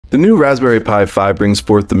The new Raspberry Pi 5 brings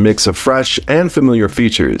forth the mix of fresh and familiar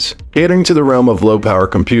features, catering to the realm of low-power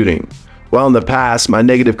computing. While in the past, my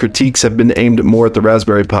negative critiques have been aimed more at the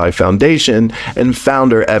Raspberry Pi Foundation and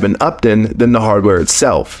founder Eben Upton than the hardware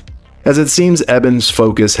itself, as it seems Eben's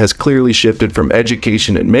focus has clearly shifted from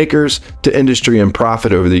education and makers to industry and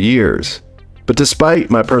profit over the years. But despite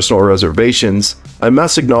my personal reservations, I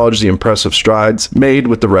must acknowledge the impressive strides made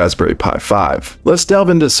with the Raspberry Pi 5. Let's delve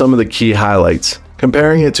into some of the key highlights,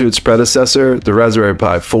 comparing it to its predecessor, the Raspberry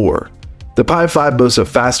Pi 4. The Pi 5 boasts a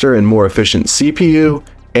faster and more efficient CPU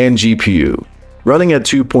and GPU, running at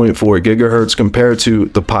 2.4 GHz compared to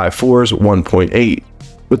the Pi 4's 1.8,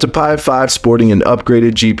 with the Pi 5 sporting an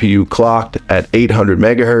upgraded GPU clocked at 800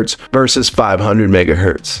 MHz versus 500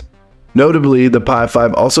 MHz. Notably, the Pi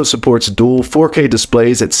 5 also supports dual 4K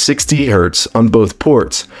displays at 60 Hz on both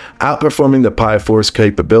ports, outperforming the Pi 4's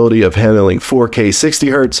capability of handling 4K 60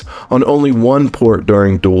 Hz on only one port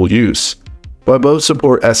during dual use. While both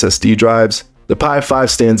support SSD drives, the Pi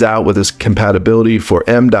 5 stands out with its compatibility for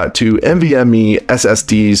M.2 NVMe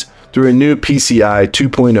SSDs through a new PCI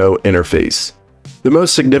 2.0 interface. The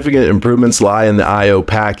most significant improvements lie in the I/O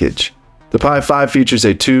package. The Pi 5 features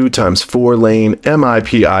a 2x4-lane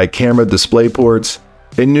MIPI camera display ports,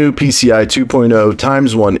 a new PCI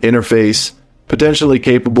 2.0x1 interface, potentially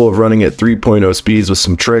capable of running at 3.0 speeds with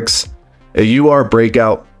some tricks, a UART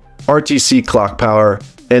breakout, RTC clock power,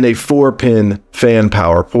 and a 4-pin fan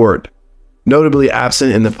power port. Notably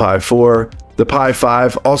absent in the Pi 4, the Pi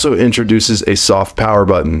 5 also introduces a soft power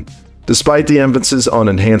button. Despite the emphasis on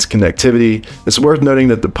enhanced connectivity, it's worth noting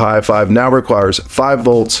that the Pi 5 now requires 5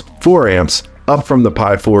 volts, 4 amps, up from the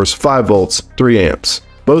Pi 4's 5 volts, 3 amps.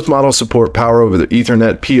 Both models support power over the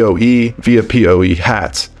Ethernet PoE via PoE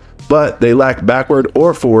hats, but they lack backward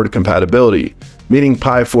or forward compatibility, meaning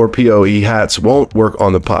Pi 4 PoE hats won't work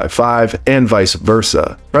on the Pi 5 and vice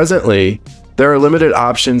versa. Presently, there are limited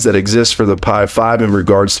options that exist for the Pi 5 in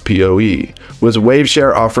regards to PoE, with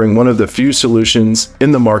Waveshare offering one of the few solutions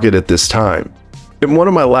in the market at this time. In one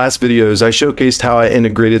of my last videos, I showcased how I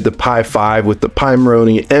integrated the Pi 5 with the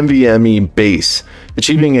Pimoroni NVMe base,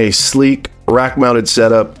 achieving a sleek, rack-mounted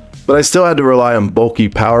setup, but I still had to rely on bulky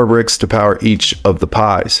power bricks to power each of the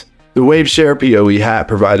Pis. The Waveshare POE Hat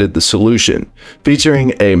provided the solution,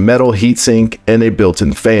 featuring a metal heatsink and a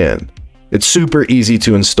built-in fan. It's super easy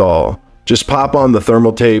to install. Just pop on the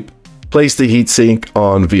thermal tape, place the heatsink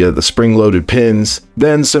on via the spring-loaded pins,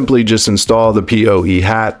 then simply just install the POE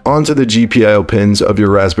hat onto the GPIO pins of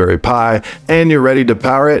your Raspberry Pi, and you're ready to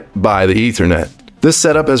power it by the Ethernet. This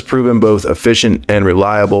setup has proven both efficient and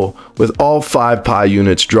reliable, with all 5 Pi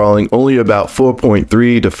units drawing only about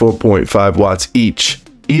 4.3 to 4.5 watts each,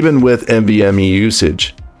 even with NVMe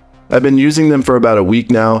usage. I've been using them for about a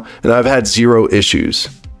week now, and I've had 0 issues.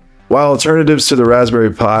 While alternatives to the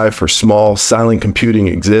Raspberry Pi for small, silent computing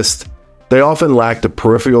exist, they often lack the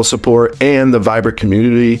peripheral support and the vibrant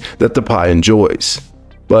community that the Pi enjoys.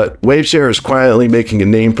 But Waveshare is quietly making a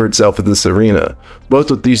name for itself in this arena, both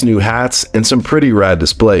with these new hats and some pretty rad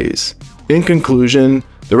displays. In conclusion,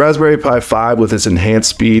 the Raspberry Pi 5 with its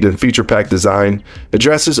enhanced speed and feature-packed design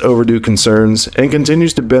addresses overdue concerns and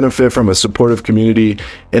continues to benefit from a supportive community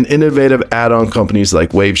and innovative add-on companies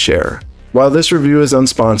like Waveshare. While this review is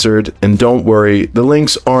unsponsored, and don't worry, the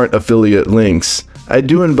links aren't affiliate links, I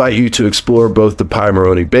do invite you to explore both the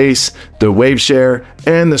Pimoroni base, the Waveshare,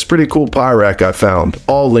 and this pretty cool Pi rack I found,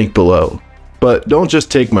 all linked below. But don't just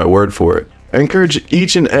take my word for it. I encourage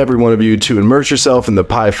each and every one of you to immerse yourself in the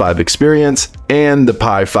Pi 5 experience and the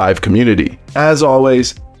Pi 5 community. As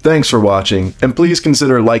always, thanks for watching, and please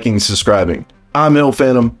consider liking and subscribing. I'm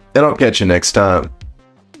IllPhantom, and I'll catch you next time.